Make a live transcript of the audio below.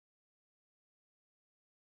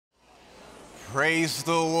Praise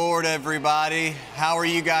the Lord, everybody. How are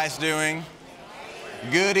you guys doing?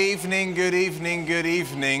 Good evening, good evening, good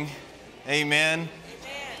evening. Amen.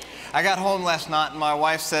 I got home last night and my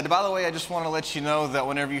wife said, by the way, I just want to let you know that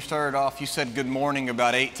whenever you started off, you said good morning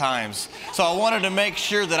about 8 times. So I wanted to make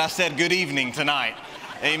sure that I said good evening tonight.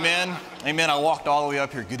 Amen. Amen. I walked all the way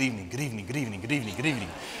up here. Good evening, good evening, good evening, good evening, good evening.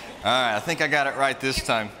 All right, I think I got it right this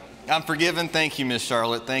time. I'm forgiven. Thank you, Miss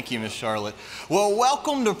Charlotte. Thank you, Miss Charlotte. Well,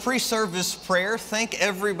 welcome to pre-service prayer. Thank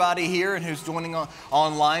everybody here and who's joining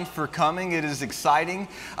online for coming. It is exciting.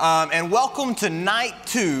 And welcome to night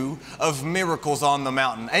 2 of Miracles on the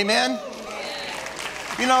Mountain. Amen?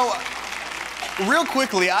 You know, real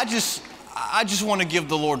quickly, I just want to give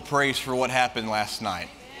the Lord praise for what happened last night.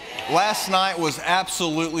 Last night was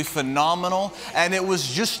absolutely phenomenal, and it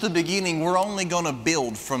was just the beginning. We're only going to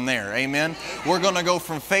build from there, amen? We're going to go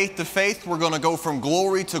from faith to faith. We're going to go from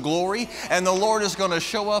glory to glory, and the Lord is going to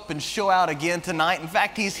show up and show out again tonight. In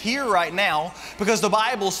fact, He's here right now because the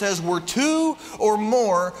Bible says where 2 or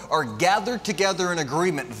more are gathered together in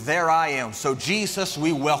agreement, there I am. So Jesus,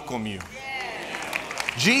 we welcome you.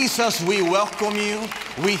 Jesus, we welcome you.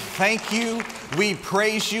 We thank you. We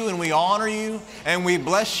praise you and we honor you and we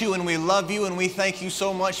bless you and we love you and we thank you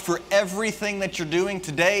so much for everything that you're doing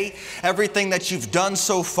today, everything that you've done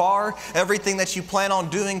so far, everything that you plan on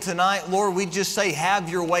doing tonight. Lord, we just say have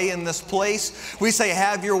your way in this place. We say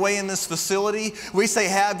have your way in this facility. We say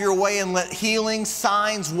have your way and let healing,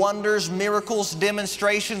 signs, wonders, miracles,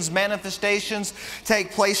 demonstrations, manifestations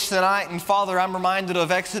take place tonight. And Father, I'm reminded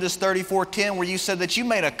of Exodus 34:10 where you said that you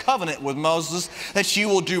made a covenant with Moses that you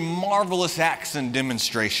will do marvelous acts and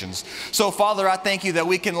demonstrations. So Father, I thank you that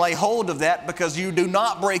we can lay hold of that because you do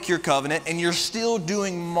not break your covenant and you're still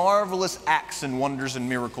doing marvelous acts and wonders and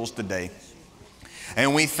miracles today.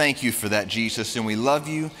 And we thank you for that, Jesus, and we love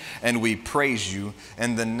you and we praise you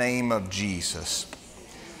in the name of Jesus.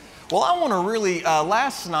 Well, I want to really,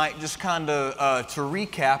 last night, just kind of to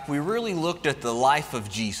recap, we really looked at the life of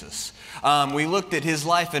Jesus. We looked at His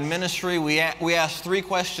life and ministry. We asked 3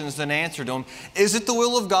 questions and answered them. Is it the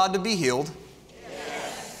will of God to be healed?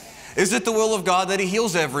 Yes. Is it the will of God that He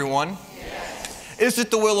heals everyone? Yes. Is it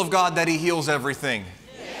the will of God that He heals everything?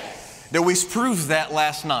 Yes. Did we prove that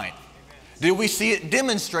last night? Did we see it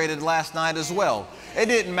demonstrated last night as well? It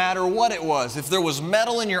didn't matter what it was. If there was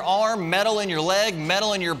metal in your arm, metal in your leg,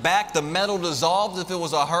 metal in your back, the metal dissolved. If it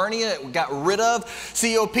was a hernia, it got rid of.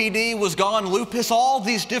 COPD was gone, lupus, all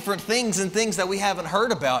these different things and things that we haven't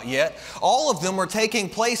heard about yet. All of them were taking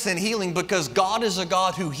place in healing because God is a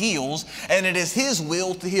God who heals, and it is His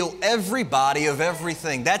will to heal everybody of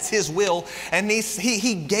everything. That's His will, and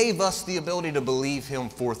He gave us the ability to believe Him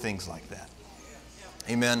for things like that.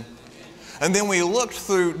 Amen. And then we looked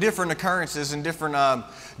through different occurrences and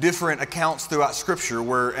different accounts throughout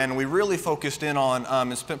Scripture and we really focused in on,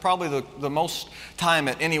 and spent probably the most time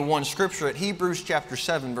at any one Scripture at Hebrews chapter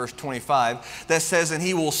 7, verse 25, that says, and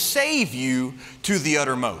He will save you to the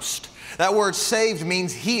uttermost. That word saved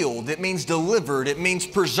means healed, it means delivered, it means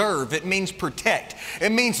preserve, it means protect,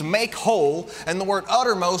 it means make whole, and the word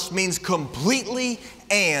uttermost means completely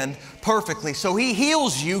and perfectly. So He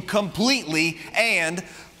heals you completely and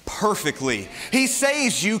perfectly. He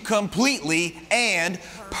saves you completely and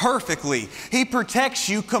perfectly. He protects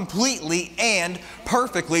you completely and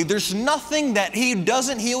perfectly. There's nothing that He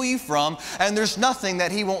doesn't heal you from, and there's nothing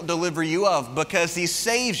that He won't deliver you of because He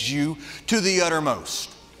saves you to the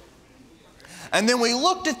uttermost. And then we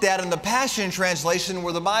looked at that in the Passion Translation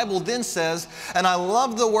where the Bible then says, and I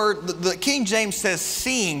love the word, the King James says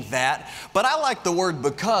seeing that, but I like the word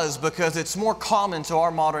because it's more common to our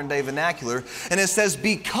modern day vernacular. And it says,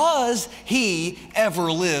 because He ever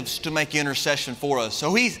lives to make intercession for us.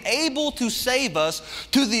 So He's able to save us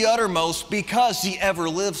to the uttermost because He ever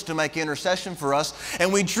lives to make intercession for us.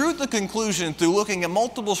 And we drew the conclusion through looking at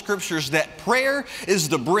multiple scriptures that prayer is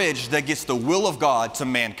the bridge that gets the will of God to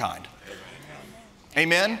mankind.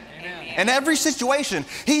 Amen? Amen. In every situation,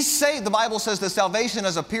 the Bible says that salvation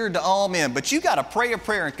has appeared to all men, but you got to pray a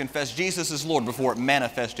prayer and confess Jesus is Lord before it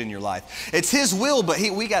manifests in your life. It's His will, but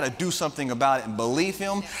we got to do something about it and believe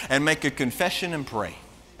Him and make a confession and pray.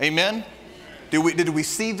 Amen? Did we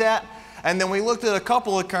see that? And then we looked at a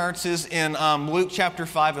couple of occurrences in Luke chapter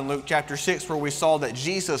 5 and Luke chapter 6 where we saw that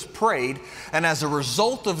Jesus prayed, and as a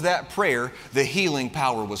result of that prayer, the healing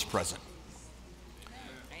power was present.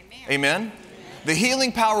 Amen? Amen? The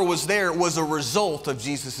healing power was there. It was a result of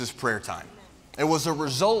Jesus' prayer time. It was a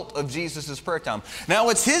result of Jesus' prayer time. Now,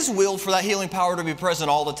 it's His will for that healing power to be present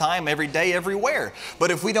all the time, every day, everywhere. But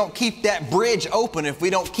if we don't keep that bridge open, if we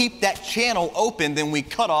don't keep that channel open, then we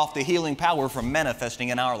cut off the healing power from manifesting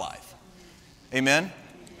in our life. Amen?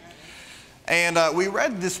 And we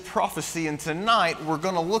read this prophecy, and tonight we're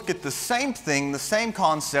going to look at the same thing, the same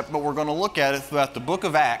concept, but we're going to look at it throughout the book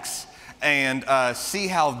of Acts and see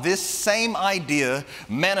how this same idea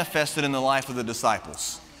manifested in the life of the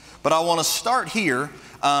disciples. But I want to start here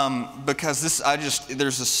because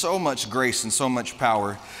there's just so much grace and so much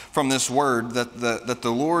power from this word that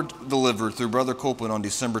the Lord delivered through Brother Copeland on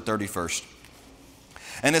December 31st.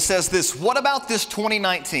 And it says this: what about this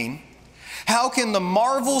 2019? How can the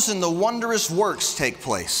marvels and the wondrous works take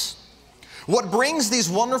place? What brings these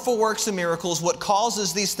wonderful works and miracles? What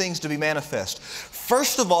causes these things to be manifest?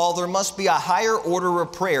 First of all, there must be a higher order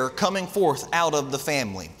of prayer coming forth out of the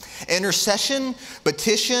family. Intercession,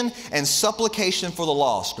 petition, and supplication for the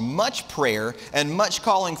lost. Much prayer and much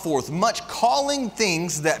calling forth. Much calling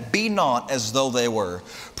things that be not as though they were.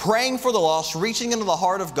 Praying for the lost, reaching into the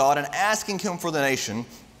heart of God and asking Him for the nation.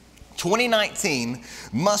 2019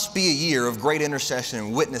 must be a year of great intercession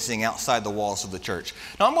and witnessing outside the walls of the church.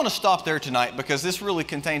 Now, I'm going to stop there tonight because this really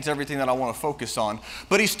contains everything that I want to focus on.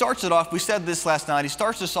 But he starts it off, we said this last night, he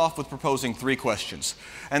starts us off with proposing 3 questions.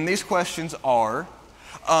 And these questions are,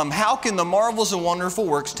 how can the marvels and wonderful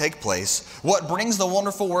works take place? What brings the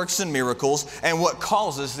wonderful works and miracles? And what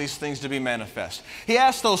causes these things to be manifest? He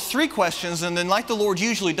asks those 3 questions, and then like the Lord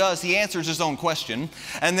usually does, He answers His own question.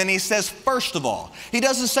 And then He says, first of all. He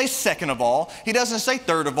doesn't say second of all. He doesn't say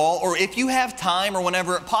third of all. Or if you have time or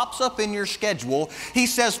whenever it pops up in your schedule, He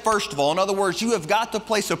says first of all. In other words, you have got to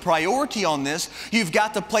place a priority on this. You've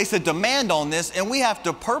got to place a demand on this. And we have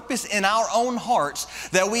to purpose in our own hearts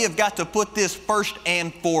that we have got to put this first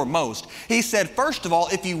and foremost. He said, first of all,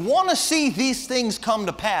 if you want to see these things come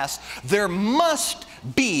to pass, there must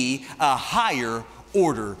be a higher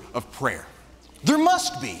order of prayer. There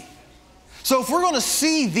must be. So if we're going to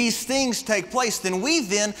see these things take place, then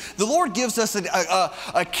the Lord gives us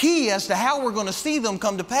a key as to how we're going to see them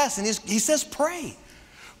come to pass. And He says, pray.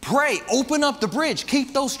 Pray, open up the bridge,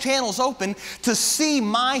 keep those channels open to see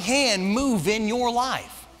my hand move in your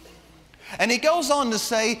life. And he goes on to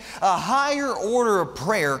say a higher order of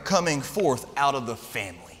prayer coming forth out of the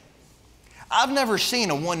family. I've never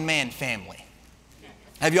seen a one-man family.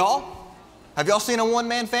 Have y'all? Have y'all seen a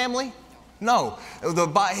one-man family? No.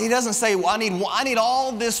 He doesn't say, well, I need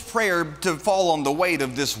all this prayer to fall on the weight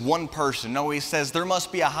of this one person. No, he says there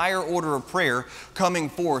must be a higher order of prayer coming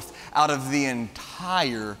forth out of the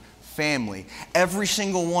entire family. Every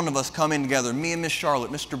single one of us coming together, me and Miss Charlotte,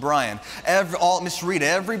 Mr. Brian, Miss Rita,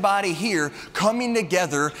 everybody here coming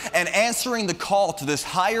together and answering the call to this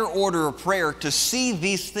higher order of prayer to see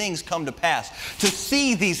these things come to pass, to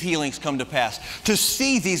see these healings come to pass, to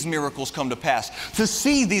see these miracles come to pass, to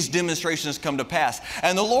see these demonstrations come to pass.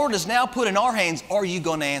 And the Lord has now put in our hands, are you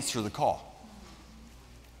going to answer the call?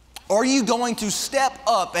 Are you going to step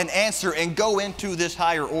up and answer and go into this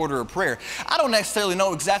higher order of prayer? I don't necessarily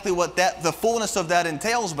know exactly what the fullness of that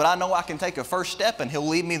entails, but I know I can take a first step and He'll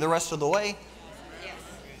lead me the rest of the way. Yes.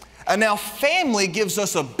 And now family gives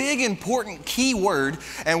us a big important key word.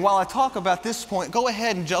 And while I talk about this point, go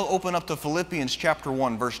ahead and open up to Philippians chapter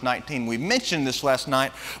 1, verse 19. We mentioned this last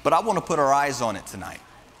night, but I want to put our eyes on it tonight.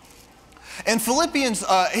 In Philippians,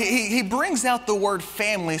 he brings out the word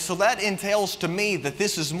family, so that entails to me that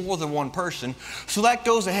this is more than one person. So that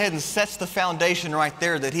goes ahead and sets the foundation right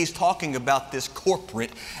there that he's talking about this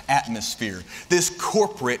corporate atmosphere, this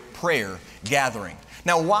corporate prayer gathering.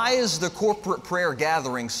 Now, why is the corporate prayer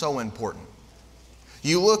gathering so important?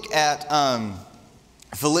 You look at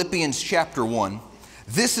Philippians chapter 1.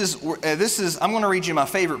 This is I'm going to read you my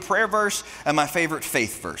favorite prayer verse and my favorite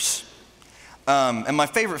faith verse. And my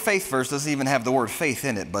favorite faith verse doesn't even have the word faith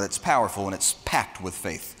in it, but it's powerful and it's packed with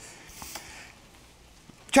faith.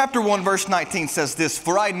 Chapter 1, verse 19 says this: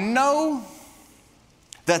 for I know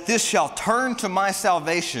that this shall turn to my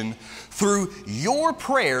salvation through your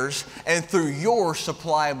prayers and through your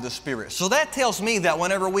supply of the Spirit. So that tells me that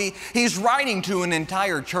whenever he's writing to an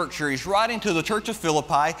entire church here, he's writing to the church of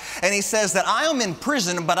Philippi, and he says that I am in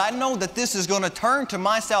prison, but I know that this is going to turn to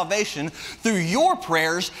my salvation through your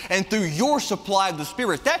prayers and through your supply of the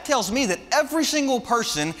Spirit. That tells me that every single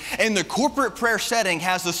person in the corporate prayer setting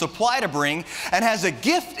has a supply to bring and has a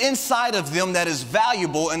gift inside of them that is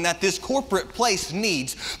valuable and that this corporate place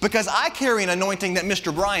needs, because I carry an anointing that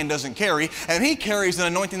Mr. Brian doesn't carry, and he carries an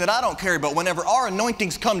anointing that I don't carry. But whenever our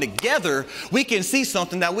anointings come together, we can see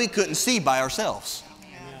something that we couldn't see by ourselves.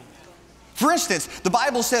 For instance, the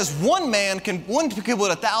Bible says one can put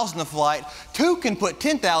 1,000 to flight, 2 can put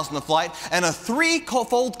 10,000 to flight, and a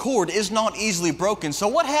 3-fold cord is not easily broken. So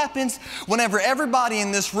what happens whenever everybody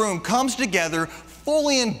in this room comes together,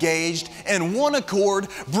 fully engaged in one accord,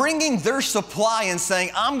 bringing their supply and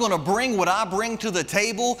saying, I'm going to bring what I bring to the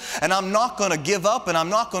table, and I'm not going to give up, and I'm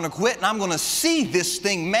not going to quit, and I'm going to see this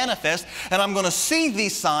thing manifest, and I'm going to see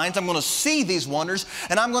these signs, I'm going to see these wonders,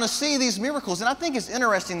 and I'm going to see these miracles. And I think it's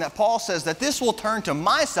interesting that Paul says that this will turn to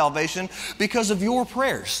my salvation because of your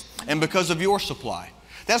prayers and because of your supply.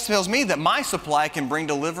 That tells me that my supply can bring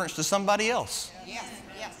deliverance to somebody else. Yes,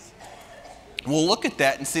 yes. We'll look at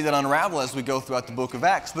that and see that unravel as we go throughout the book of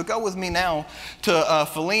Acts. But go with me now to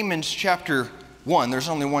Philemon chapter 1. There's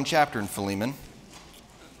only one chapter in Philemon.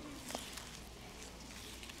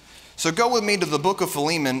 So go with me to the book of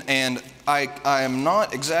Philemon, and I am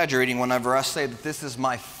not exaggerating whenever I say that this is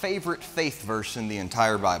my favorite faith verse in the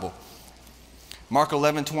entire Bible. Mark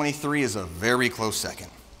 11:23 is a very close second.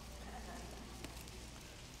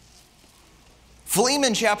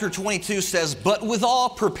 Philemon chapter 22 says, but withal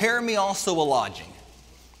prepare me also a lodging.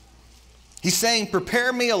 He's saying,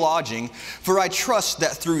 prepare me a lodging, for I trust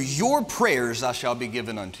that through your prayers I shall be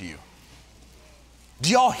given unto you. Do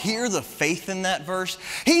y'all hear the faith in that verse?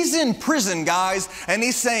 He's in prison, guys, and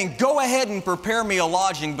he's saying, go ahead and prepare me a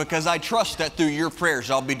lodging because I trust that through your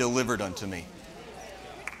prayers I'll be delivered unto me.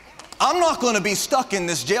 I'm not going to be stuck in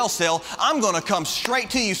this jail cell. I'm going to come straight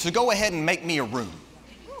to you, so go ahead and make me a room.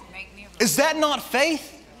 Is that not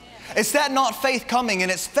faith? Is that not faith coming?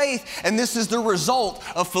 And it's faith, and this is the result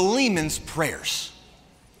of Philemon's prayers.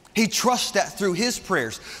 He trusts that through his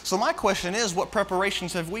prayers. So my question is, what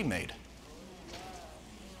preparations have we made?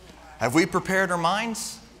 Have we prepared our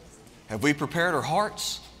minds? Have we prepared our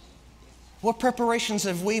hearts? What preparations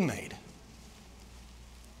have we made?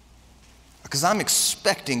 Because I'm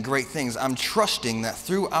expecting great things. I'm trusting that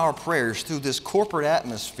through our prayers, through this corporate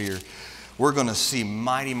atmosphere, we're going to see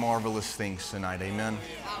mighty, marvelous things tonight. Amen?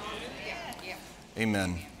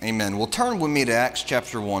 Amen. Amen. Well, turn with me to Acts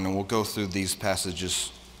chapter 1, and we'll go through these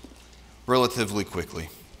passages relatively quickly.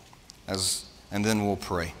 And then we'll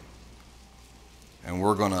pray. And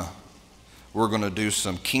we're going to do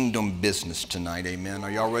some kingdom business tonight. Amen. Are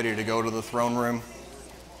y'all ready to go to the throne room?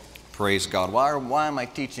 Praise God. Why am I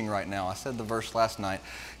teaching right now? I said the verse last night.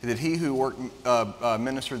 Did he who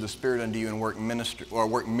ministered the Spirit unto you and worked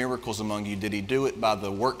miracles among you, did he do it by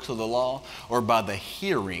the works of the law or by the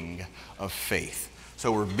hearing of faith?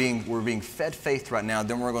 So we're being fed faith right now.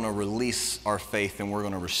 Then we're going to release our faith and we're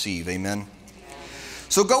going to receive. Amen.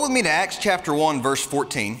 So go with me to Acts chapter 1, verse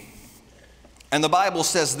 14. And the Bible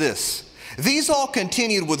says this. These all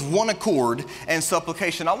continued with one accord and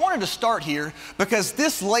supplication. I wanted to start here because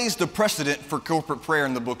this lays the precedent for corporate prayer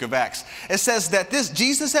in the book of Acts. It says that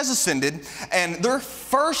Jesus has ascended, and their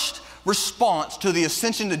first response to the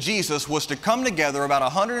ascension to Jesus was to come together, about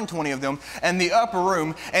 120 of them, in the upper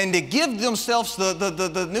room, and to give themselves,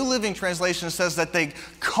 the New Living Translation says that they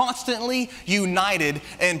constantly united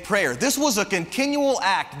in prayer. This was a continual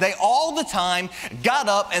act. They all the time got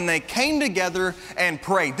up and they came together and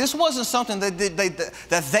prayed. This wasn't something that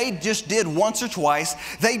they just did once or twice.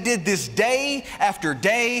 They did this day after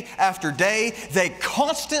day after day. They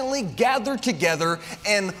constantly gathered together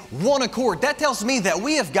in one accord. That tells me that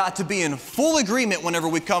we have got to be in full agreement whenever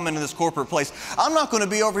we come into this corporate place. I'm not going to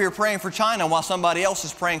be over here praying for China while somebody else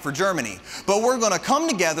is praying for Germany. But we're going to come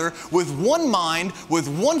together with one mind, with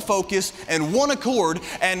one focus, and one accord.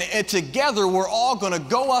 And together we're all going to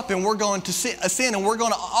go up and we're going to ascend and we're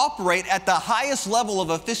going to operate at the highest level of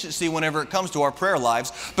efficiency whenever it comes to our prayer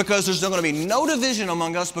lives, because there's going to be no division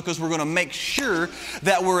among us, because we're going to make sure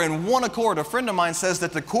that we're in one accord. A friend of mine says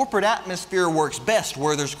that the corporate atmosphere works best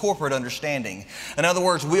where there's corporate understanding. In other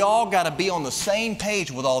words, we all got to be on the same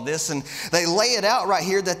page with all this, and they lay it out right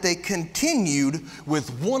here that they continued with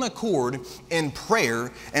one accord in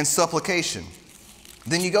prayer and supplication.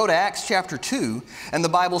 Then you go to Acts chapter 2, and the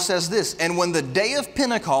Bible says this, and when the day of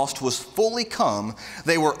Pentecost was fully come,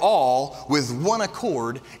 they were all with one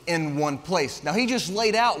accord in one place. Now, he just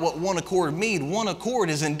laid out what one accord means. One accord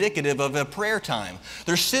is indicative of a prayer time.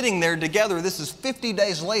 They're sitting there together. This is 50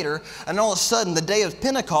 days later, and all of a sudden, the day of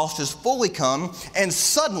Pentecost is fully come, and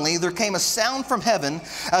suddenly there came a sound from heaven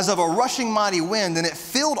as of a rushing mighty wind, and it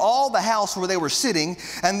filled all the house where they were sitting,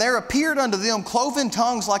 and there appeared unto them cloven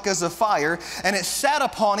tongues like as of fire, and it sat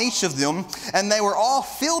upon each of them, and they were all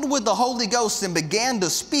filled with the Holy Ghost and began to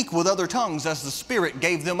speak with other tongues as the Spirit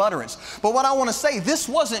gave them utterance. But what I want to say, this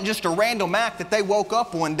wasn't just a random act that they woke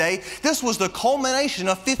up one day. This was the culmination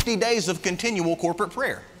of 50 days of continual corporate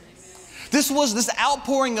prayer. This was this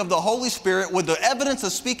outpouring of the Holy Spirit with the evidence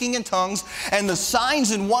of speaking in tongues and the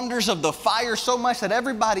signs and wonders of the fire, so much that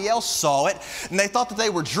everybody else saw it, and they thought that they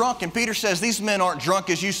were drunk. And Peter says, these men aren't drunk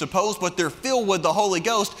as you suppose, but they're filled with the Holy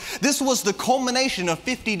Ghost. This was the culmination of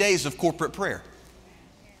 50 days of corporate prayer.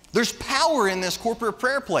 There's power in this corporate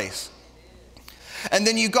prayer place. And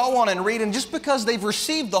then you go on and read, and just because they've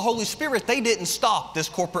received the Holy Spirit, they didn't stop this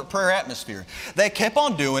corporate prayer atmosphere. They kept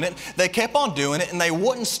on doing it, and they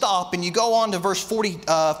wouldn't stop. And you go on to verse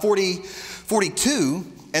 42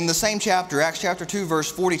 in the same chapter, Acts chapter 2,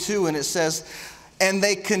 verse 42, and it says, and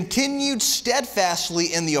they continued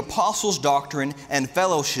steadfastly in the apostles' doctrine and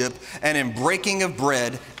fellowship, and in breaking of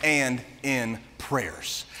bread and in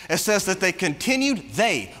prayers. It says that they continued,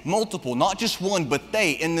 multiple, not just one, but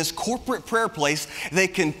they, in this corporate prayer place, they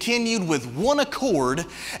continued with one accord,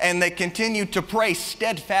 and they continued to pray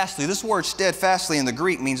steadfastly. This word steadfastly in the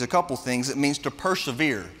Greek means a couple things. It means to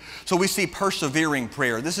persevere. So we see persevering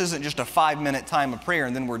prayer. This isn't just a 5-minute time of prayer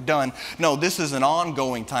and then we're done. No, this is an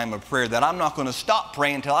ongoing time of prayer that I'm not going to stop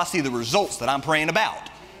praying until I see the results that I'm praying about.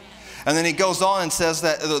 And then he goes on and says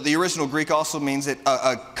that the original Greek also means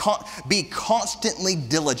be constantly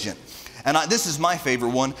diligent. And this is my favorite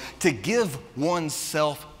one, to give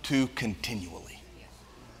oneself to continually.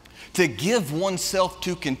 To give oneself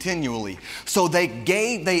to continually. So they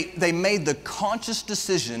made the conscious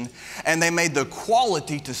decision, and they made the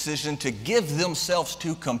quality decision to give themselves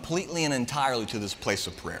to completely and entirely to this place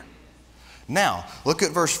of prayer. Now, look at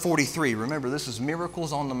verse 43. Remember, this is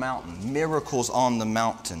miracles on the mountain. Miracles on the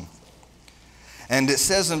mountain. And it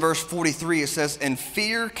says in verse 43, it says, and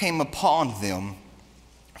fear came upon them.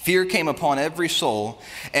 Fear came upon every soul,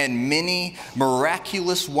 and many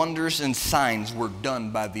miraculous wonders and signs were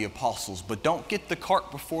done by the apostles. But don't get the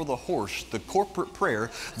cart before the horse. The corporate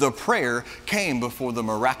prayer, the prayer came before the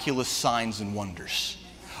miraculous signs and wonders.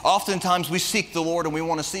 Oftentimes we seek the Lord and we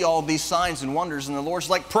want to see all these signs and wonders, and the Lord's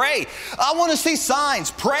like, pray. I want to see signs.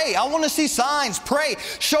 Pray. I want to see signs. Pray.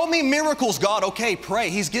 Show me miracles, God. Okay, pray.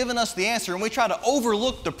 He's given us the answer, and we try to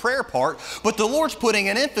overlook the prayer part, but the Lord's putting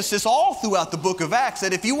an emphasis all throughout the book of Acts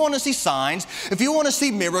that if you want to see signs, if you want to see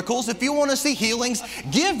miracles, if you want to see healings,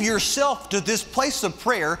 give yourself to this place of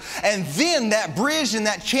prayer, and then that bridge and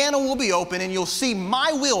that channel will be open, and you'll see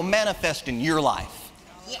my will manifest in your life.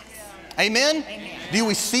 Yes. Amen? Amen. Do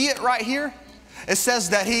we see it right here? It says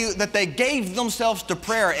that they gave themselves to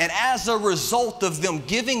prayer, and as a result of them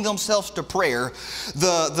giving themselves to prayer,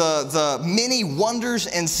 the many wonders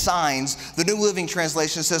and signs, the New Living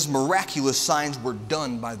Translation says miraculous signs were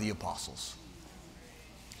done by the apostles.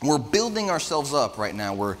 We're building ourselves up right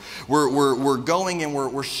now. We're going and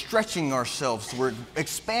we're stretching ourselves. We're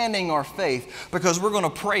expanding our faith because we're going to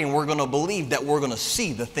pray and we're going to believe that we're going to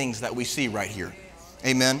see the things that we see right here.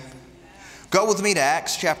 Amen. Go with me to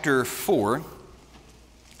Acts chapter 4.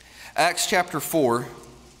 Acts chapter 3.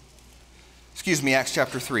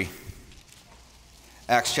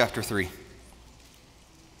 Acts chapter 3.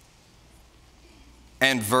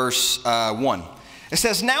 And verse 1. It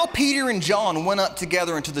says, now Peter and John went up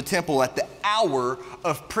together into the temple at the hour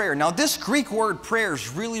of prayer. Now this Greek word prayer is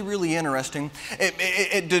really, really interesting.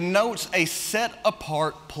 It denotes a set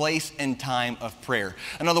apart place and time of prayer.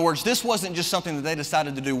 In other words, this wasn't just something that they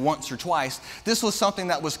decided to do once or twice. This was something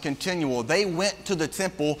that was continual. They went to the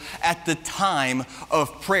temple at the time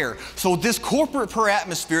of prayer. So this corporate prayer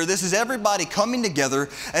atmosphere, this is everybody coming together.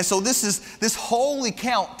 And so this whole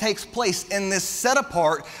account takes place in this set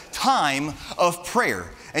apart time of prayer.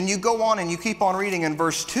 And you go on and you keep on reading in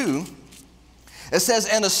verse 2. It says,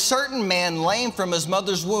 and a certain man lame from his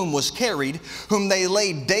mother's womb was carried, whom they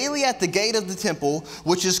laid daily at the gate of the temple,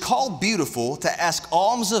 which is called Beautiful, to ask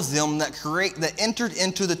alms of them that entered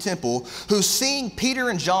into the temple, who seeing Peter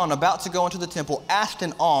and John about to go into the temple, asked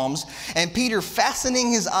an alms. And Peter,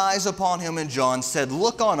 fastening his eyes upon him and John, said,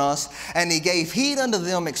 look on us. And he gave heed unto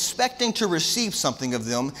them, expecting to receive something of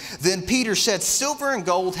them. Then Peter said, silver and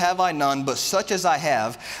gold have I none, but such as I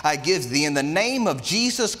have, I give thee. In the name of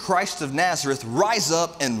Jesus Christ of Nazareth, rise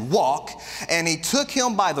up and walk. And he took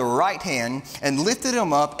him by the right hand and lifted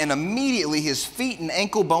him up, and immediately his feet and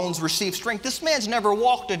ankle bones received strength. This man's never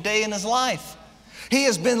walked a day in his life. He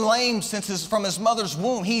has been lame from his mother's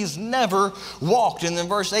womb. He's never walked. And then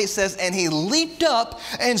verse 8 says, and he leaped up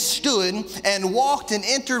and stood and walked and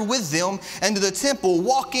entered with them into the temple,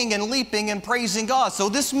 walking and leaping and praising God. So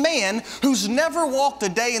this man who's never walked a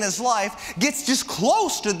day in his life gets just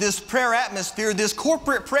close to this prayer atmosphere, this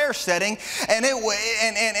corporate prayer setting,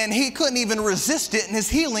 and he couldn't even resist it, and his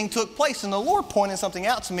healing took place. And the Lord pointed something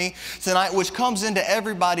out to me tonight, which comes into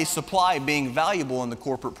everybody's supply being valuable in the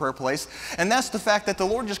corporate prayer place, and that's the fact that the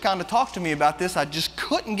Lord just kind of talked to me about this. I just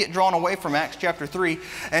couldn't get drawn away from Acts chapter 3.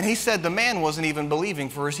 And he said the man wasn't even believing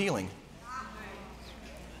for his healing.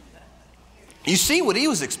 You see what he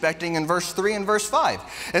was expecting in verse 3 and verse 5.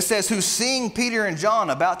 It says, who seeing Peter and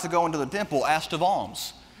John about to go into the temple asked of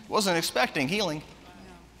alms. He wasn't expecting healing.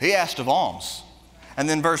 He asked of alms. And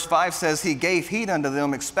then verse 5 says, he gave heed unto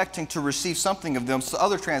them, expecting to receive something of them. So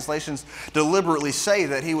other translations deliberately say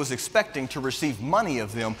that he was expecting to receive money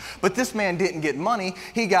of them. But this man didn't get money.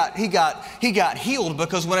 He got healed,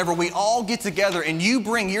 because whenever we all get together and you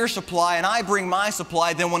bring your supply and I bring my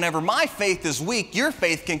supply, then whenever my faith is weak, your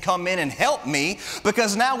faith can come in and help me,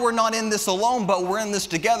 because now we're not in this alone, but we're in this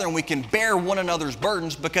together, and we can bear one another's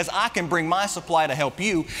burdens, because I can bring my supply to help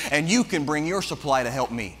you and you can bring your supply to help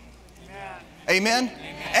me. Amen? Amen?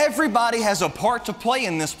 Everybody has a part to play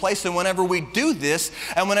in this place, and whenever we do this,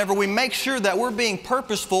 and whenever we make sure that we're being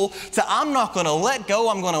purposeful to, I'm not going to let go,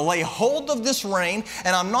 I'm going to lay hold of this rein,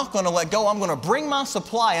 and I'm not going to let go, I'm going to bring my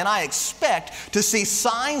supply, and I expect to see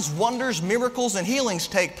signs, wonders, miracles, and healings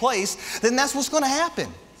take place, then that's what's going to happen.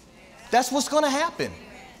 That's what's going to happen.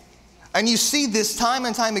 And you see this time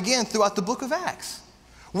and time again throughout the book of Acts.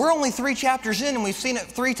 We're only 3 chapters in, and we've seen it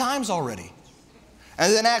 3 times already.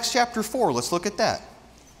 And then Acts chapter 4, let's look at that.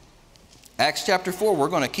 Acts chapter 4, we're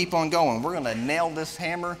going to keep on going. We're going to nail this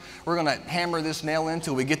hammer. We're going to hammer this nail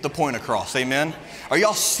until we get the point across. Amen? Are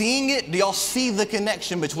y'all seeing it? Do y'all see the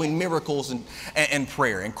connection between miracles and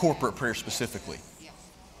prayer, and corporate prayer specifically?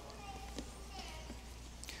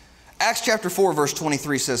 Acts chapter 4 verse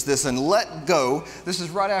 23 says this, and let go. This is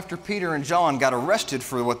right after Peter and John got arrested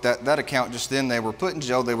for what that account just then. They were put in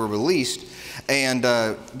jail. They were released. And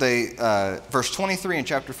verse 23 in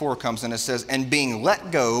chapter 4 comes and it says, and being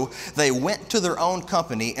let go, they went to their own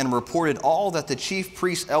company and reported all that the chief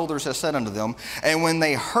priests, elders had said unto them. And when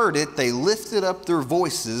they heard it, they lifted up their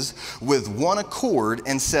voices with one accord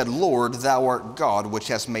and said, Lord, thou art God, which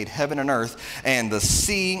hast made heaven and earth and the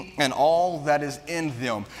sea and all that is in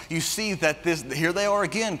them. You see that here they are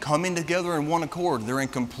again, coming together in one accord. They're in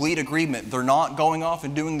complete agreement. They're not going off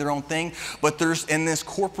and doing their own thing, but there's in this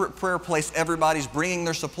corporate prayer place, everybody's bringing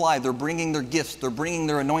their supply. They're bringing their gifts. They're bringing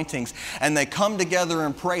their anointings, and they come together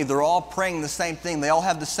and pray. They're all praying the same thing. They all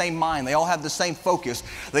have the same mind. They all have the same focus.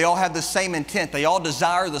 They all have the same intent. They all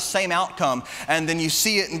desire the same outcome. And then you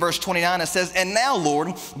see it in verse 29. It says, and now,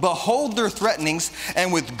 Lord, behold their threatenings,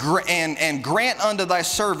 and grant unto thy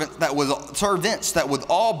servants that with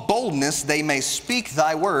all boldness they may speak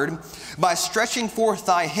thy word, by stretching forth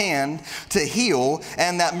thy hand to heal,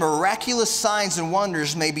 and that miraculous signs and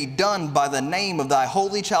wonders may be done by the name of thy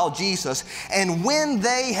holy child Jesus. And when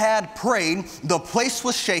they had prayed, the place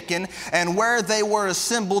was shaken, and where they were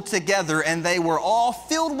assembled together, and they were all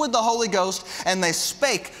filled with the Holy Ghost, and they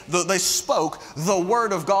spoke the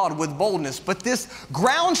word of God with boldness. But this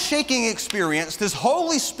ground shaking experience, this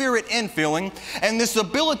Holy Spirit infilling, and this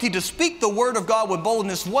ability to speak the word of God with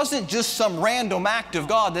boldness wasn't just some random act of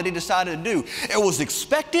God that he decided to do. It was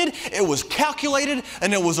expected, it was calculated,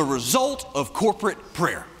 and it was a result of corporate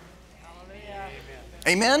prayer.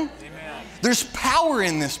 Amen? Amen? There's power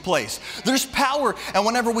in this place. There's power, and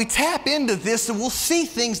whenever we tap into this, we'll see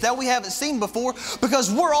things that we haven't seen before,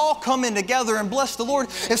 because we're all coming together, and bless the Lord,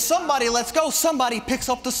 if somebody lets go, somebody picks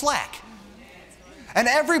up the slack. And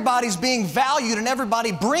everybody's being valued, and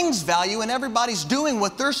everybody brings value, and everybody's doing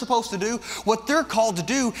what they're supposed to do, what they're called to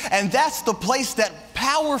do. And that's the place that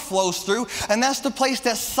power flows through, and that's the place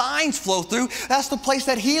that signs flow through. That's the place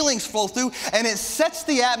that healings flow through. And it sets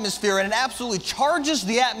the atmosphere, and it absolutely charges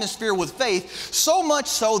the atmosphere with faith, so much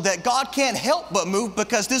so that God can't help but move,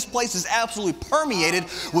 because this place is absolutely permeated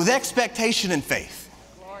with expectation and faith.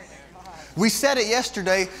 We said it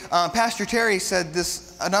yesterday. Pastor Terry said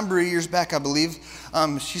this a number of years back, I believe.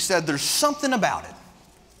 She said, there's something about it.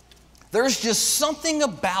 There's just something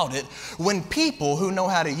about it when people who know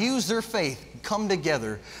how to use their faith come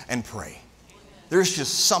together and pray. There's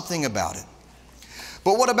just something about it.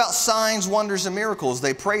 But what about signs, wonders, and miracles?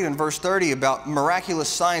 They prayed in verse 30 about miraculous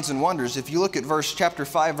signs and wonders. If you look at chapter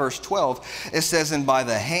 5, verse 12, it says, and by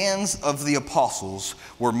the hands of the apostles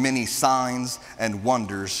were many signs and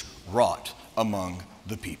wonders wrought among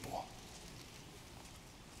the people.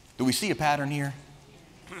 Do we see a pattern here?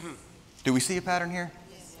 Do we see a pattern here?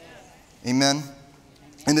 Yes. Amen.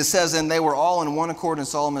 And it says, and they were all in one accord in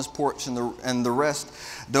Solomon's porch, and the rest,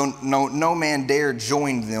 no man dared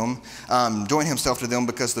join himself to them,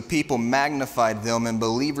 because the people magnified them, and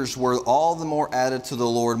believers were all the more added to the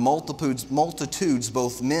Lord, multitudes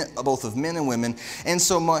both of men and women,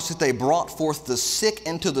 insomuch that they brought forth the sick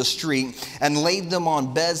into the street, and laid them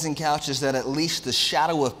on beds and couches, that at least the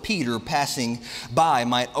shadow of Peter passing by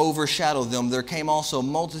might overshadow them. There came also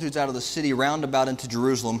multitudes out of the city round about into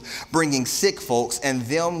Jerusalem, bringing sick folks, and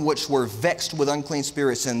them which were vexed with unclean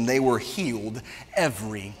spirits, and they were healed,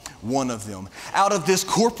 every one of them. Out of this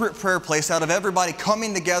corporate prayer place, out of everybody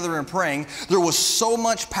coming together and praying, there was so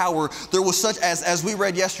much power. There was such, as we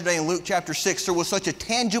read yesterday in Luke chapter 6, there was such a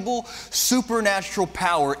tangible, supernatural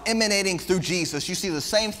power emanating through Jesus. You see the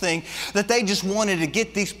same thing, that they just wanted to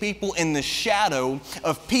get these people in the shadow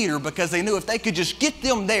of Peter, because they knew if they could just get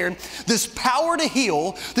them there, this power to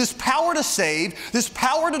heal, this power to save, this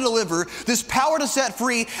power to deliver, this power to set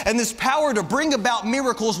free, and this power to bring about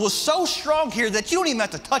miracles was so strong here that you don't even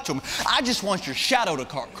have to touch them. I just want your shadow to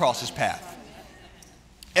cross his path.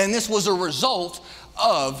 And this was a result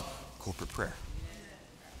of corporate prayer.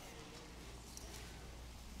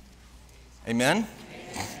 Amen?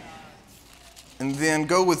 And then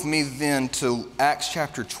go with me then to Acts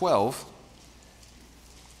chapter 12.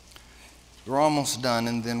 We're almost done,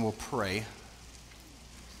 and then we'll pray.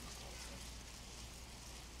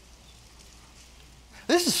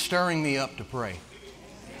 This is stirring me up to pray.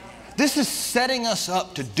 This is setting us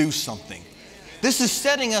up to do something. This is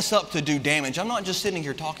setting us up to do damage. I'm not just sitting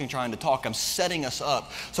here trying to talk. I'm setting us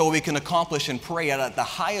up so we can accomplish and pray at the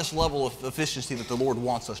highest level of efficiency that the Lord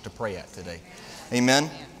wants us to pray at today. Amen?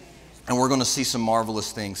 And we're going to see some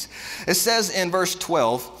marvelous things. It says in verse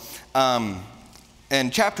 12, in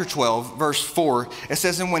chapter 12, verse 4, it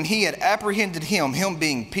says, and when he had apprehended him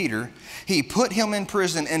being Peter, he put him in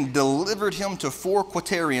prison and delivered him to 4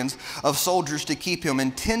 quaternions of soldiers to keep him,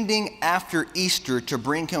 intending after Easter to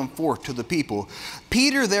bring him forth to the people.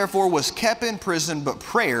 Peter therefore was kept in prison, but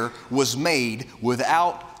prayer was made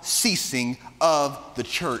without ceasing of the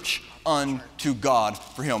church unto God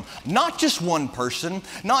for him. Not just one person,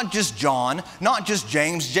 not just John, not just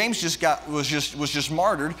James. James was just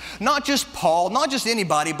martyred. Not just Paul, not just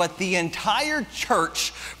anybody, but the entire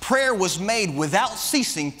church. Prayer was made without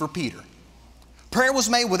ceasing for Peter. Prayer was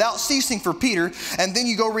made without ceasing for Peter. And then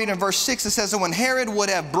you go read in verse 6, it says, and when Herod would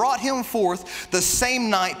have brought him forth the same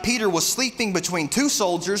night, Peter was sleeping between 2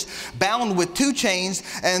 soldiers, bound with 2 chains,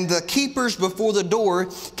 and the keepers before the door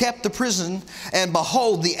kept the prison. And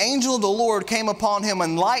behold, the angel of the Lord came upon him,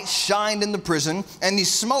 and light shined in the prison. And he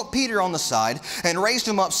smote Peter on the side, and raised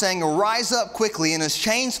him up, saying, arise up quickly. And his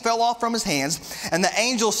chains fell off from his hands. And the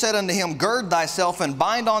angel said unto him, gird thyself, and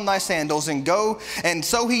bind on thy sandals, and go. And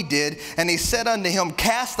so he did. And he said unto him,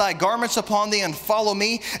 cast thy garments upon thee and follow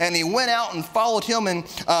me. And he went out and followed him, and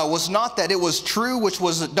was not that it was true which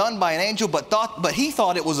was done by an angel, but he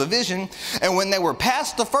thought it was a vision. And when they were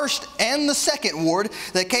past the first and the second ward,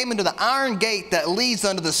 they came into the iron gate that leads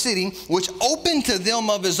unto the city, which opened to them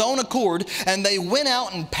of his own accord. And they went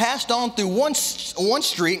out and passed on through one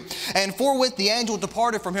street, and forthwith the angel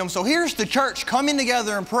departed from him. So here's the church coming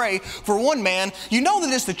together and pray for one man. You know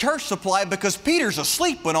that it's the church supply because Peter's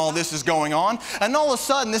asleep when all this is going on. And all of a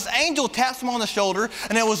sudden, this angel taps him on the shoulder,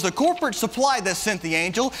 and it was the corporate supply that sent the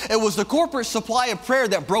angel. It was the corporate supply of prayer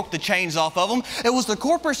that broke the chains off of them. It was the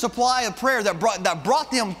corporate supply of prayer that brought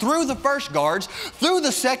them through the first guards, through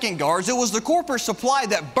the second guards. It was the corporate supply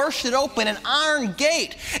that bursted open an iron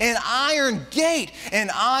gate, an iron gate, an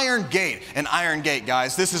iron gate, an iron gate,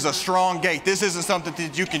 guys. This is a strong gate. This isn't something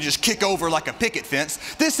that you can just kick over like a picket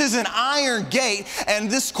fence. This is an iron gate, and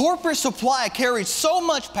this corporate supply carried so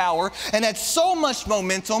much power and had so much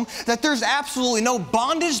momentum that there's absolutely no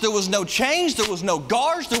bondage, there was no chains, there was no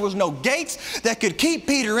guards, there was no gates that could keep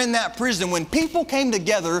Peter in that prison. When people came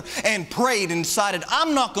together and prayed and decided,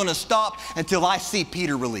 I'm not going to stop until I see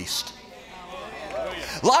Peter released.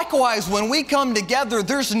 Likewise, when we come together,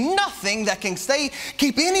 there's nothing that can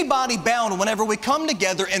keep anybody bound whenever we come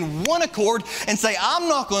together in one accord and say, I'm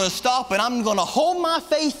not going to stop, and I'm going to hold my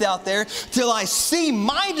faith out there till I see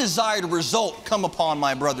my desired result come upon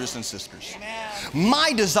my brothers and sisters. Amen.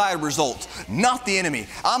 My desired result, not the enemy.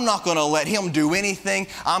 I'm not going to let him do anything.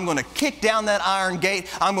 I'm going to kick down that iron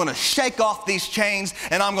gate. I'm going to shake off these chains,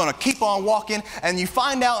 and I'm going to keep on walking. And you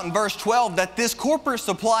find out in verse 12 that this corporate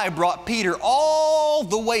supply brought Peter all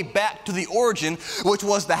the way back to the origin, which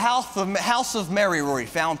was the house of Mary, where he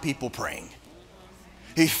found people praying.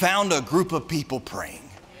 He found a group of people praying.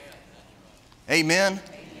 Amen?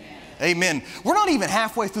 Amen. We're not even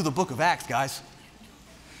halfway through the book of Acts, guys.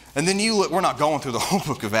 And then you look, we're not going through the whole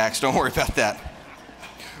book of Acts. Don't worry about that.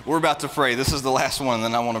 We're about to pray. This is the last one,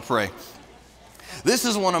 then I want to pray. This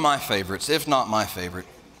is one of my favorites, if not my favorite.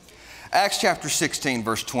 Acts chapter 16,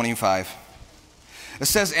 verse 25. It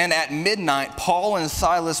says, and at midnight, Paul and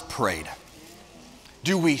Silas prayed.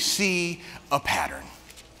 Do we see a pattern?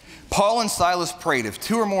 Paul and Silas prayed, if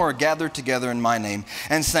 2 or more are gathered together in my name,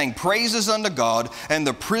 and sang praises unto God, and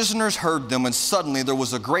the prisoners heard them, and suddenly there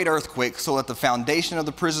was a great earthquake, so that the foundation of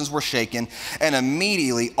the prisons were shaken, and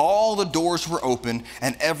immediately all the doors were opened,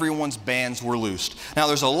 and everyone's bands were loosed. Now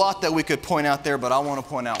there's a lot that we could point out there, but I want to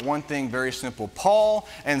point out one thing very simple. Paul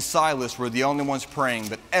and Silas were the only ones praying,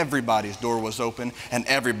 but everybody's door was open, and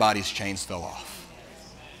everybody's chains fell off.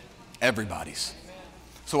 Everybody's.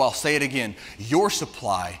 So I'll say it again. Your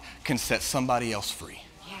supply can set somebody else free.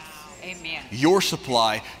 Yes. Amen. Your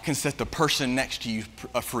supply can set the person next to you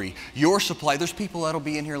free. Your supply, there's people that'll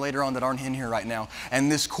be in here later on that aren't in here right now. And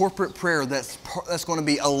this corporate prayer that's going to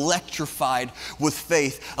be electrified with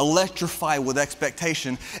faith, electrified with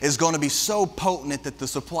expectation, is going to be so potent that the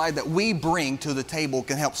supply that we bring to the table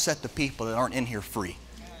can help set the people that aren't in here free.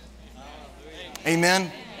 Amen.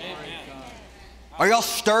 Are y'all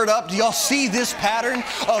stirred up? Do y'all see this pattern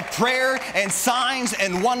of prayer and signs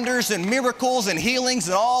and wonders and miracles and healings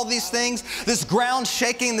and all these things? This ground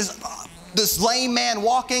shaking, this lame man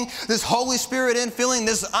walking, this Holy Spirit infilling,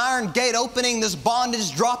 this iron gate opening, this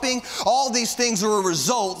bondage dropping. All these things are a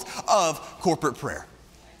result of corporate prayer.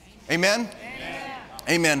 Amen?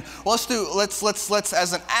 Amen. Well, let's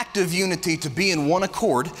as an act of unity to be in one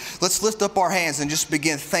accord, let's lift up our hands and just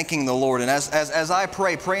begin thanking the Lord. And as I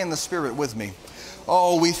pray in the Spirit with me.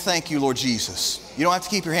 Oh, we thank you, Lord Jesus. You don't have to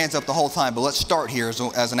keep your hands up the whole time, but let's start here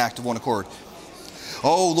as an act of one accord.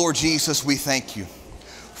 Oh, Lord Jesus, we thank you.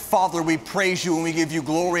 Father, we praise you and we give you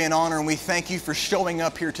glory and honor, and we thank you for showing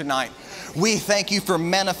up here tonight. We thank you for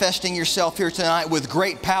manifesting yourself here tonight with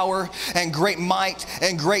great power and great might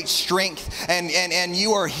and great strength. And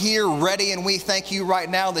you are here ready, and we thank you right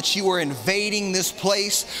now that you are invading this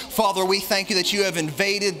place. Father, we thank you that you have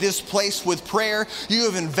invaded this place with prayer. You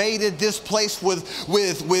have invaded this place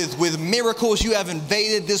with miracles. You have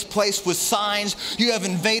invaded this place with signs. You have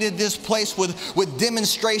invaded this place with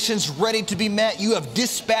demonstrations ready to be met. You have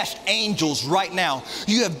dispatched angels right now.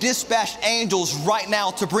 You have dispatched angels right now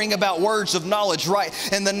to bring about words of knowledge right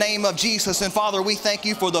in the name of Jesus. And Father, we thank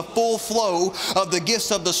you for the full flow of the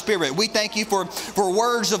gifts of the Spirit. We thank you for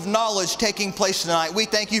words of knowledge taking place tonight. We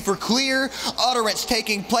thank you for clear utterance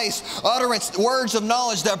taking place. Words of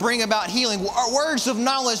knowledge that bring about healing. Words of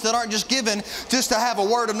knowledge that aren't just given just to have a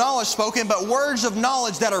word of knowledge spoken, but words of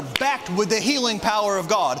knowledge that are backed with the healing power of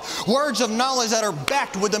God. Words of knowledge that are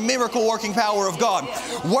backed with the miracle working power of God.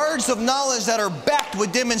 Words of knowledge that are backed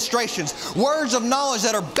with demonstrations. Words of knowledge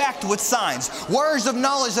that are backed with signs. Words of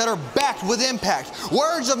knowledge that are backed with impact.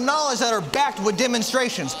 Words of knowledge that are backed with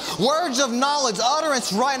demonstrations. Words of knowledge,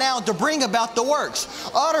 utterance right now to bring about the works.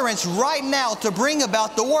 Utterance right now to bring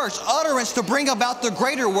about the works. Utterance to bring about the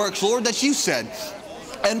greater works, Lord, that you said.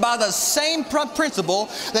 And by the same principle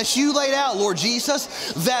that you laid out, Lord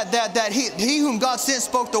Jesus, that he whom God sent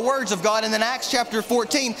spoke the words of God. And then Acts chapter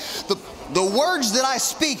 14, the words that I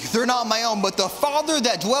speak, they're not my own, but the Father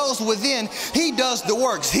that dwells within, He does the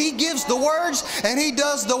works. He gives the words and He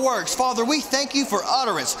does the works. Father, we thank you for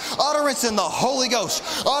utterance. Utterance in the Holy Ghost.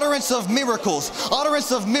 Utterance of miracles.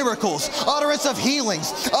 Utterance of miracles. Utterance of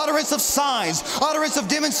healings. Utterance of signs. Utterance of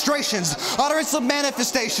demonstrations. Utterance of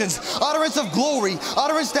manifestations. Utterance of glory.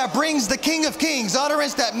 Utterance that brings the King of Kings.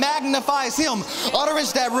 Utterance that magnifies Him.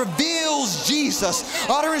 Utterance that reveals Jesus.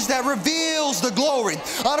 Utterance that reveals the glory.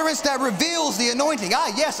 Utterance that reveals the anointing.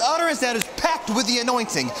 Yes, utterance that is packed with the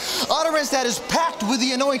anointing. Utterance that is packed with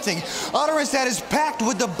the anointing. Utterance that is packed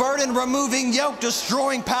with the burden removing, yoke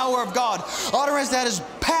destroying power of God. Utterance that is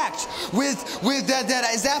packed with that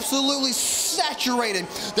is absolutely saturated,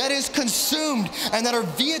 that is consumed, and that are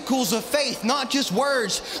vehicles of faith, not just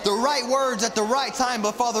words, the right words at the right time,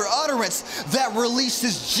 but Father, utterance that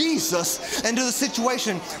releases Jesus into the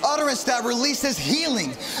situation. Utterance that releases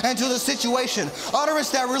healing into the situation.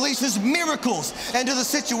 Utterance that releases miracles into the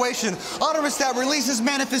situation. Utterance that releases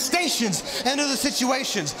manifestations into the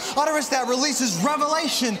situations. Utterance that releases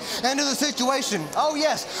revelation into the situation. Oh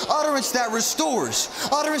yes, utterance that restores.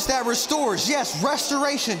 Utterance that restores. Yes,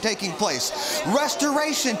 restoration taking place.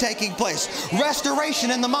 Restoration taking place.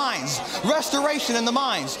 Restoration in the minds. Restoration in the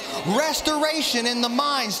minds. Restoration in the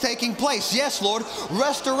minds taking place. Yes, Lord.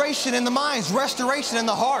 Restoration in the minds. Restoration in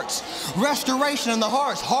the hearts. Restoration in the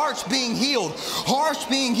hearts. Hearts being healed. Hearts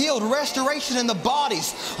being healed. Restoration in the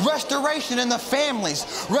bodies. Restoration in the families.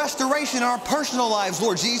 Restoration in our personal lives,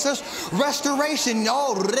 Lord Jesus. Restoration.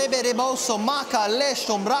 Oh, reberemoso maka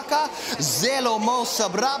leshombraka zelomosa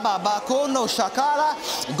sabraba bakono shakala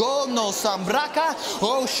gono sambraka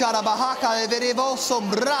o sharabahaka everevo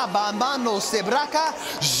sombraba mano sebraka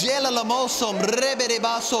jelalamo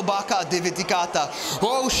somreberebaso baka diviticata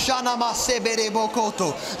o shanama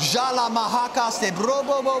seberebokoto jala mahaka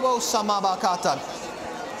sebrobo bobo samabakata.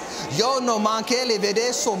 Yo no mankele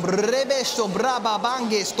vede sombrebe sombraba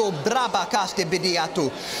bange sto braba caste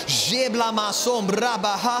bediato. Jebla ma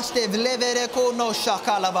sombraba haste vlevere kono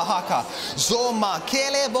shakala vahaka. Zoma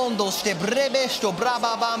kele bondo ste brebe sto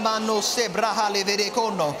braba bamba no se braha levere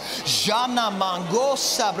kono. Jana mango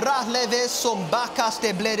sabra leve sombaka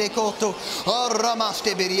ste blede koto. Oh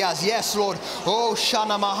ramaste bedias. Yes, Lord. Oh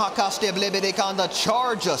shana mahaka ste blevere kanda.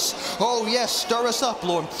 Charge us. Oh yes, stir us up,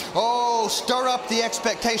 Lord. Oh, stir up the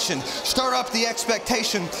expectation. Stir up the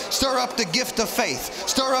expectation. Stir up the gift of faith.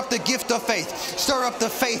 Stir up the gift of faith. Stir up the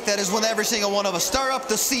faith that is with every single one of us. Stir up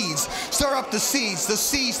the seeds. Stir up the seeds. The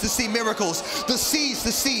seeds to see miracles. The seeds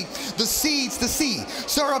to see. The seeds to see.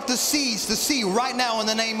 Stir up the seeds to see right now in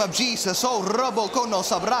the name of Jesus. Oh, rabo kono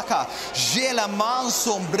sabraka. Jela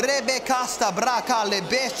mansom brebe casta braka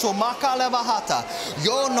lebeso makala bahata.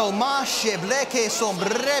 Yono mashe bleke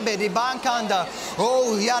sombrebe di bankanda.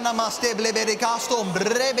 Oh, yanamaste blebe de castom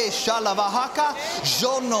brebe shalavahaka.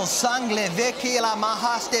 Jono sangle veki la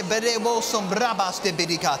mahaste berebo sombrabaste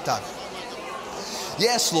bedicata.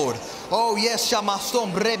 Yes, Lord. Oh yes,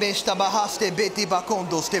 shamastom brebesta bahaste beti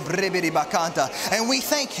bakondos te breberi bakanta. And we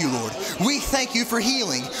thank you, Lord. We thank you for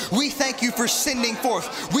healing. We thank you for sending forth.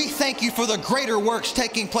 We thank you for the greater works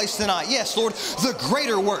taking place tonight. Yes, Lord, the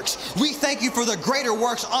greater works. We thank you for the greater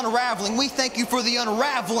works unraveling. We thank you for the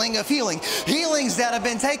unraveling of healing. Healings that have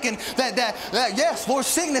been taken, yes, Lord,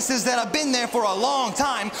 sicknesses that have been there for a long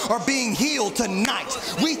time are being healed tonight.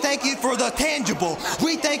 We thank you for the tangible.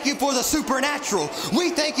 We thank you for the supernatural. We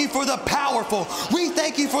thank you for the powerful. We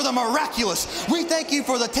thank you for the miraculous. We thank you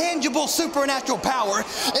for the tangible supernatural power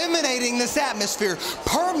emanating this atmosphere,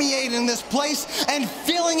 permeating this place and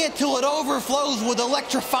filling it till it overflows with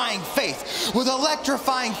electrifying faith. With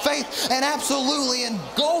electrifying faith and absolutely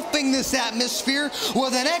engulfing this atmosphere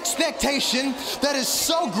with an expectation that is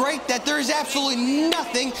so great that there is absolutely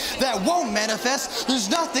nothing that won't manifest. There's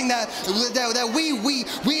nothing that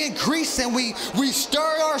we increase and we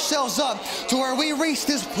stir ourselves up to where we reach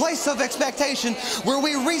this place of expectation, where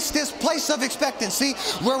we reach this place of expectancy,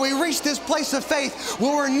 where we reach this place of faith,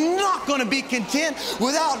 where we're not going to be content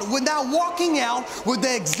without walking out with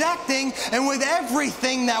the exact thing and with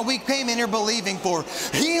everything that we came in here believing for.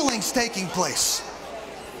 Healings taking place.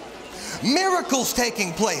 Miracles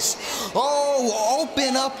taking place. Oh,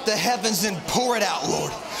 open up the heavens and pour it out,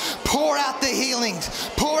 Lord. Pour out the healings.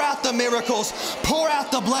 Pour out the miracles. Pour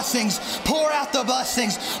out the blessings. Pour out the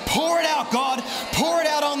blessings. Pour it out, God. Pour it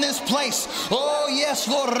out on this place. Oh, yes,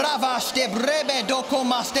 Lord.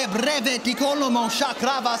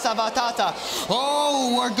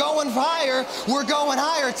 Oh, we're going higher. We're going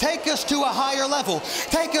higher. Take us to a higher level.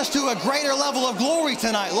 Take us to a greater level of glory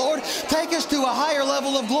tonight, Lord. Take us to a higher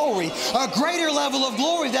level of glory. A greater level of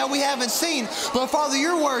glory that we haven't seen. But Father,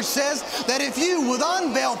 your word says that if you with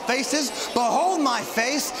unveiled faces behold my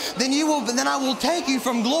face, then I will take you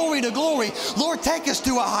from glory to glory. Lord, take us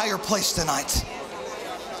to a higher place tonight.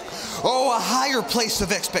 Oh, a higher place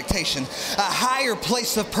of expectation, a higher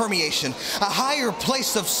place of permeation, a higher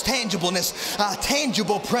place of tangibleness, a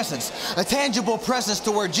tangible presence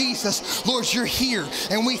to where Jesus, Lord, you're here,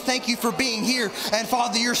 and we thank you for being here. And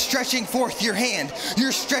Father, you're stretching forth your hand.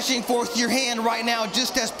 You're stretching forth your hand right now,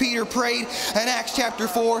 just as Peter prayed in Acts chapter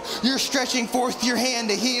 4. You're stretching forth your hand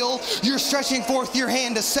to heal. You're stretching forth your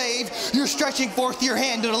hand to save. You're stretching forth your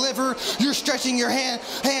hand to deliver. You're stretching your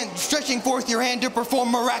stretching forth your hand to perform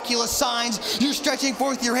miraculous signs. You're stretching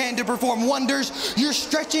forth your hand to perform wonders. You're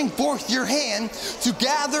stretching forth your hand to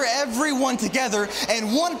gather everyone together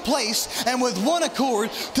in one place and with one accord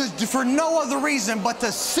for no other reason but to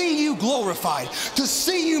see you glorified, to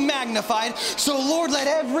see you magnified. So Lord, let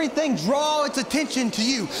everything draw its attention to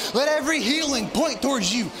you. Let every healing point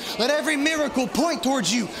towards you. Let every miracle point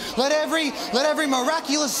towards you. Let every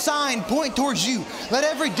miraculous sign point towards you. Let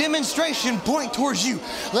every demonstration point towards you.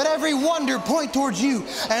 Let every wonder point towards you.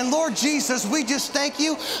 And Lord Jesus, we just thank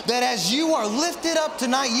you that as you are lifted up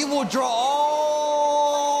tonight, you will draw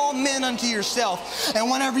all men unto yourself.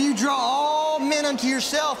 And whenever you draw all men unto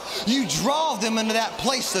yourself, you draw them into that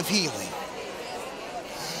place of healing.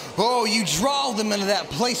 Oh, you draw them into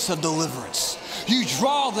that place of deliverance. You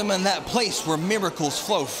draw them in that place where miracles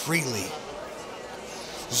flow freely.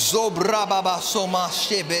 Zobrababa soma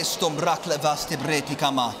shebe stombrak levaste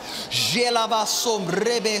bretikama. Jelava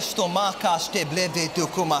sombrebe stomaka stebleve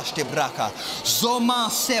tukuma stebraka. Zoma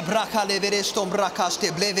sebraka levere stombraka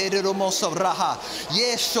stebleve romosobraha.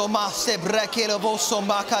 Yeshoma sebrake levo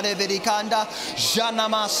sombaka leverikanda.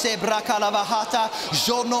 Janama sebraka lavahata.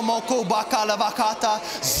 Jonomoko baka lavakata.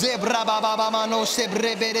 Zebrababa mano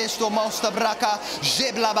sebrebere stomosta braka.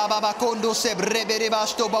 Jeblababa kondo sebrebere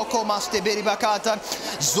basto boko maste beribakata.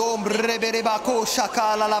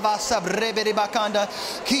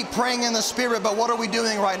 Keep praying in the Spirit, but what are we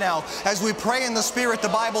doing right now? As we pray in the Spirit, the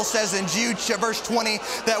Bible says in Jude verse 20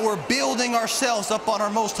 that we're building ourselves up on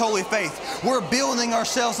our most holy faith. We're building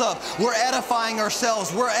ourselves up. We're edifying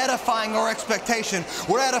ourselves. We're edifying our expectation.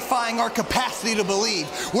 We're edifying our capacity to believe.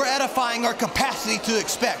 We're edifying our capacity to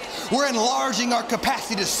expect. We're enlarging our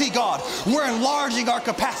capacity to see God. We're enlarging our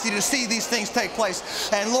capacity to see these things take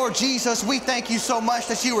place. And Lord Jesus, we thank you so much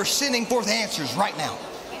that you are sending forth answers right now.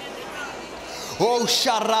 Oh,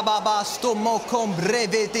 sharababa stomokom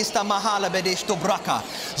breve testa mahala bedesto braka.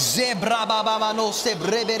 Zebrababa no se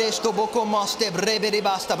breve resto bokomaste breve de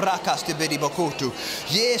basta braka ste bedi bokutu.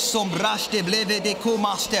 Yes, sombraste breve de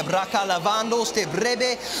kumaste braka lavando ste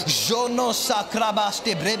breve. Jono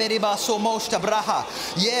sakrabaste breve de baso mosta braha.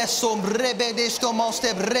 Yes, sombrebe de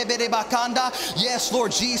stomoste breve de bakanda. Yes,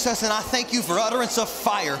 Lord Jesus, and I thank you for utterance of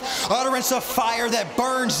fire. Utterance of fire that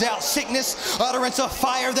burns out sickness. Utterance of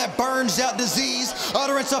fire that burns out disease.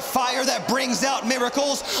 Utterance of fire that brings out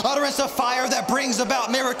miracles. Utterance of fire that brings about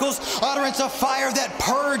miracles. Utterance of fire that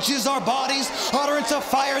purges our bodies. Utterance of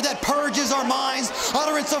fire that purges our minds.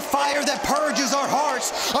 Utterance of fire that purges our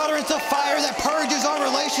hearts. Utterance of fire that purges our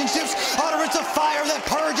relationships. Utterance of fire that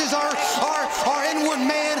purges our inward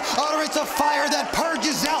man. Utterance of fire that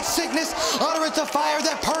purges out sickness. Utterance of fire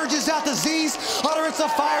that purges out disease. Utterance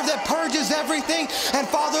of fire that purges everything. And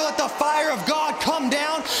Father, let the fire of God come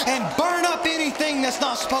down and burn up anything that's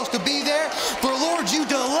not supposed to be there. For Lord, you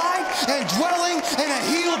delight in dwelling in a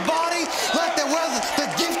healed body. Let the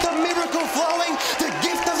gift of miracle flowing, the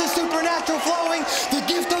gift of the supernatural flowing, the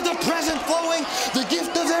gift of the present flowing, the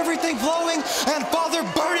gift of everything flowing. And Father,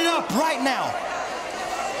 burn it up right now.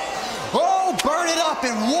 Oh, burn it up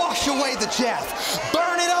and wash away the chaff.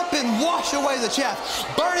 Burn it up and wash away the chaff.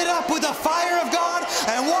 Burn it up with the fire of God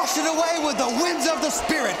and wash it away with the winds of the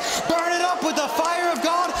Spirit. Burn it up with the fire of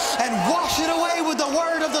God and wash it away with the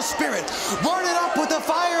word of the Spirit. Burn it up with the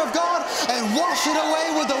fire of God and wash it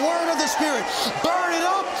away with the word of the Spirit. Burn it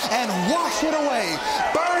up and wash it away.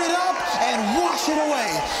 Burn it up and wash it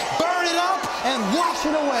away. Burn it up and wash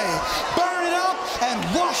it away. Burn it up and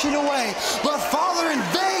wash it away. But Father,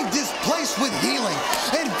 invade this place with healing.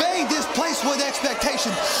 Invade this place with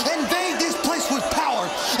expectation. Invade this place with power.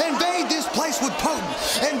 Invade this place with potent.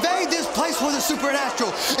 Invade this place with the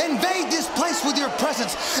supernatural. Invade this place with your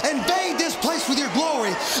presence. Invade this place with your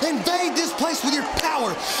glory. Invade this place with your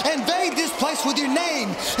power. Invade this place with your name.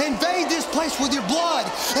 Invade this place with your blood.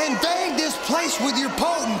 Invade this place with your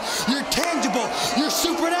potent, your tangible, your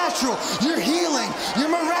supernatural, your healing, your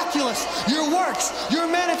miraculous, your works, your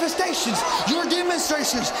manifestations, your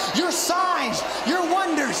demonstrations, your signs, your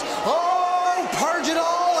wonders. Oh, purge it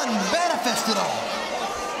all and manifest it all.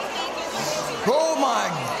 Oh my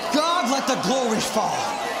God, let the glory fall.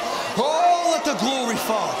 Oh, let the glory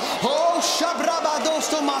fall. Oh,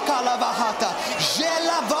 shabrabadosto makalavahata.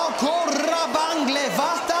 Jelavako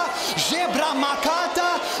rabanglevata.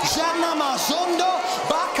 Jebramakata. Janamazondo.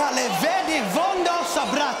 Bakalevedi vondo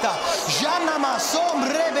sabrata. Janamasom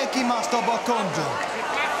rebeki mastobokondo.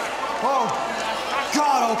 Oh,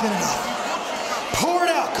 God, open it up. Pour it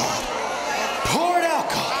out, God. Pour it out,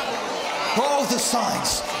 God. Oh, the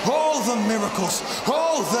signs. Oh, the miracles.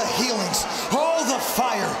 Oh, the healings. Oh, the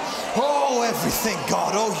fire. Oh, everything,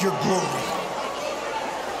 God. Oh, your glory.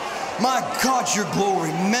 My God, your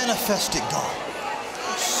glory. Manifest it, God.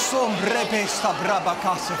 Sombrebe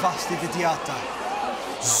sabrabakase vasti vidiata.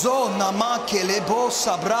 Zonama kelebo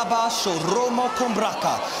sabraba soromo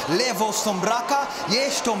kombraka. Levo sombraka.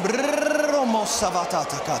 Yestombrromo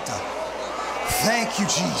savatatakata. Thank you,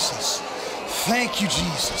 Jesus. Thank you,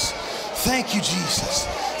 Jesus. Thank you, Jesus.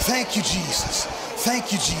 Thank you, Jesus.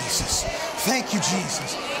 Thank you, Jesus. Thank you,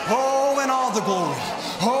 Jesus. Oh, and all the glory.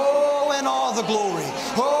 Oh, and all the glory.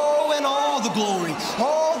 Oh, and all the glory.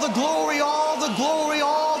 All the glory, all the glory,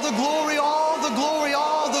 all the glory, all the glory,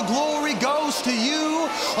 all the glory goes to you.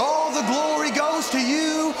 All the glory goes to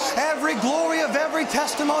you. Every glory of every Every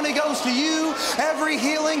testimony goes to you. Every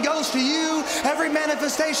healing goes to you. Every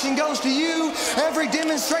manifestation goes to you. Every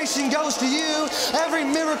demonstration goes to you. Every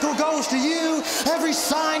miracle goes to you. Every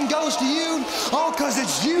sign goes to you. Oh, because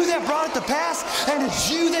it's you that brought it to pass, and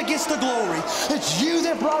it's you that gets the glory. It's you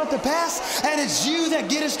that brought it to pass, and it's you that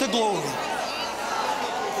gets the glory.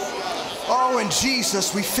 Oh, in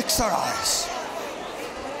Jesus, we fix our eyes.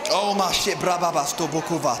 Oh, Mashe Brababasto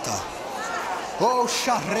Bokovata. Oh,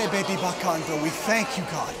 Sharebedi Bakando, we thank you,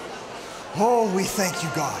 God. Oh, we thank you,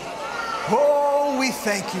 God. Oh, we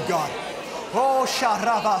thank you, God. Oh,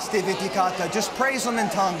 Sharabaste Vitikata. Just praise Him in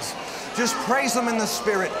tongues. Just praise Him in the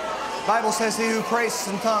Spirit. The Bible says He who prays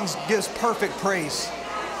in tongues gives perfect praise.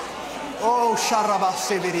 Oh,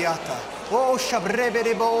 Sharabaste Vidiata. Oh,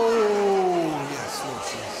 Shabrebedebo. Yes, Lord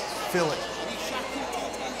Jesus. Feel it.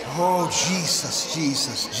 Oh, Jesus,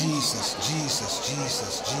 Jesus, Jesus, Jesus,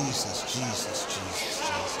 Jesus, Jesus, Jesus, Jesus, Jesus.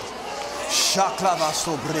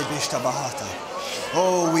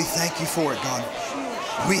 Oh, we thank you for it, God.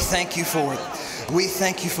 We thank you for it. We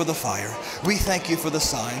thank you for the fire. We thank you for the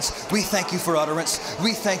signs. We thank you for utterance.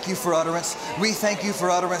 We thank you for utterance. We thank you for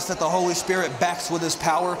utterance that the Holy Spirit backs with His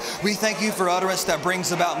power. We thank you for utterance that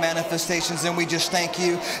brings about manifestations. And we just thank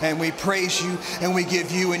you and we praise you and we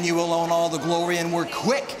give you and you alone all the glory. And we're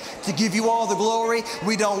quick to give you all the glory.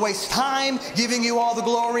 We don't waste time giving you all the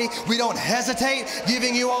glory. We don't hesitate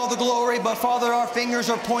giving you all the glory. But Father, our fingers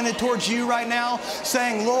are pointed towards you right now,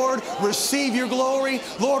 saying, Lord, receive your glory.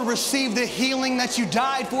 Lord, receive the healing that you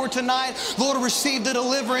died for tonight. Lord, receive the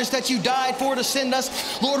deliverance that you died for to send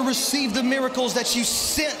us. Lord, receive the miracles that you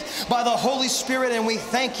sent by the Holy Spirit. And we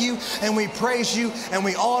thank you and we praise you and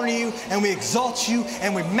we honor you and we exalt you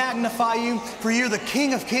and we magnify you, for you're the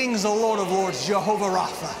King of Kings, the Lord of Lords, Jehovah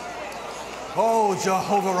Rapha. Oh,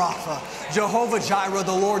 Jehovah Rapha, Jehovah Jireh,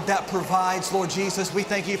 the Lord that provides. Lord Jesus, we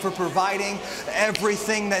thank you for providing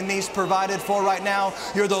everything that needs provided for right now.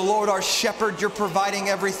 You're the Lord our shepherd. You're providing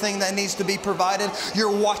everything that needs to be provided.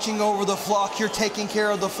 You're watching over the flock. You're taking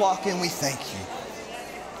care of the flock, and we thank you.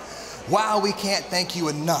 Wow, we can't thank you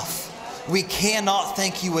enough. We cannot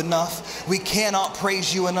thank you enough. We cannot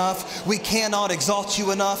praise you enough. We cannot exalt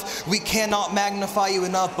you enough. We cannot magnify you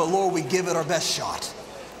enough. But Lord, we give it our best shot.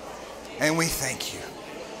 And we thank you.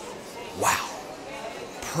 Wow.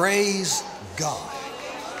 Praise God.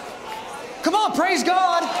 Come on, praise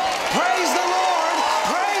God. Praise the Lord.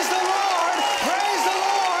 Praise the Lord. Praise the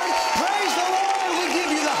Lord. Praise the Lord. We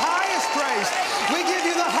give you the highest praise. We give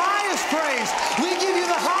you the highest praise. We give you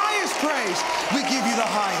the highest praise. We give you the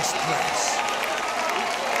highest praise.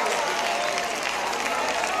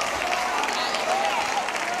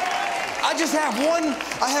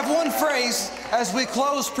 I have one phrase as we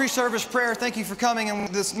close pre-service prayer. Thank you for coming. And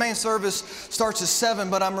this main service starts at 7,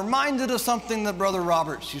 but I'm reminded of something that Brother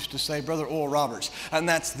Roberts used to say, Brother Oral Roberts, and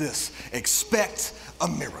that's this: expect a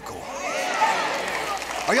miracle.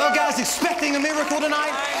 Are y'all guys expecting a miracle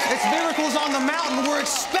tonight? It's miracles on the mountain. We're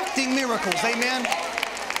expecting miracles. Amen.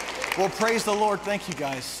 Well, praise the Lord. Thank you,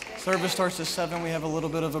 guys. Service starts at 7. We have a little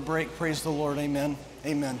bit of a break. Praise the Lord. Amen.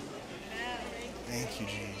 Amen. Thank you,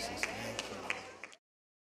 Jesus.